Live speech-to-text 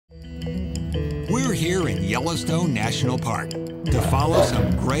here in Yellowstone National Park to follow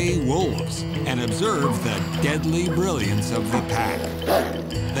some gray wolves and observe the deadly brilliance of the pack.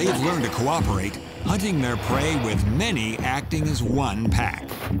 They've learned to cooperate, hunting their prey with many acting as one pack.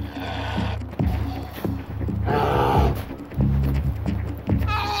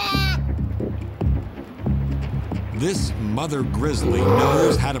 This mother grizzly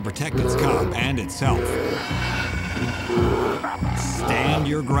knows how to protect its cub and itself. Stand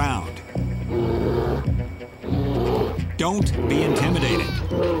your ground. Don't be intimidated.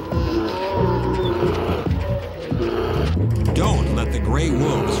 Don't let the gray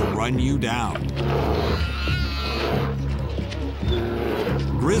wolves run you down.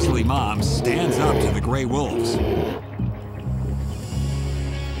 Grizzly mom stands up to the gray wolves.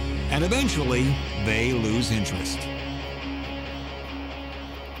 And eventually, they lose interest.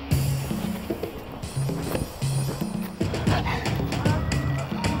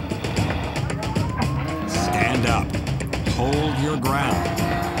 Stand up. Hold your ground.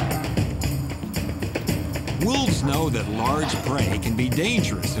 Wolves know that large prey can be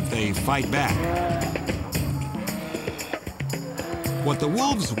dangerous if they fight back. What the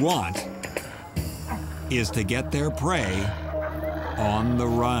wolves want is to get their prey on the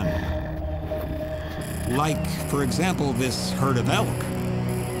run. Like, for example, this herd of elk.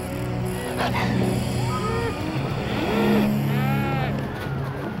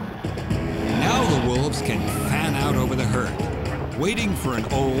 Now the wolves can fan out over the herd, waiting for an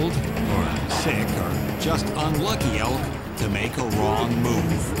old, or sick, or just unlucky elk to make a wrong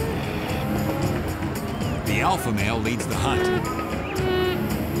move. The alpha male leads the hunt.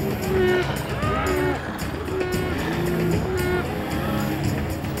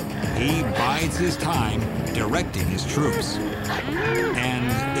 He bides his time, directing his troops.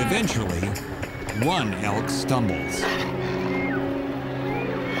 And eventually, one elk stumbles.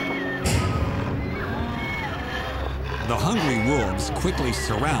 The hungry wolves quickly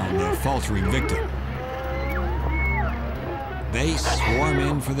surround the faltering victim. They swarm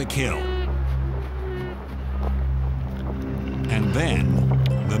in for the kill. And then,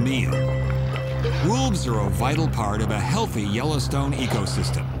 the meal. Wolves are a vital part of a healthy Yellowstone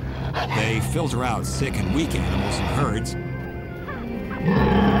ecosystem. They filter out sick and weak animals in herds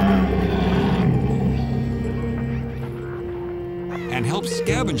and help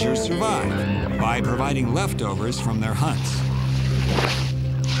scavengers survive by providing leftovers from their hunts.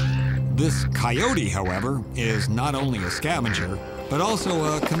 This coyote, however, is not only a scavenger, but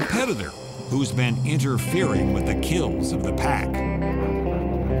also a competitor who's been interfering with the kills of the pack.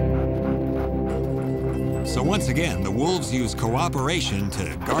 So once again, the wolves use cooperation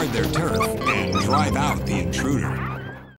to guard their turf and drive out the intruder.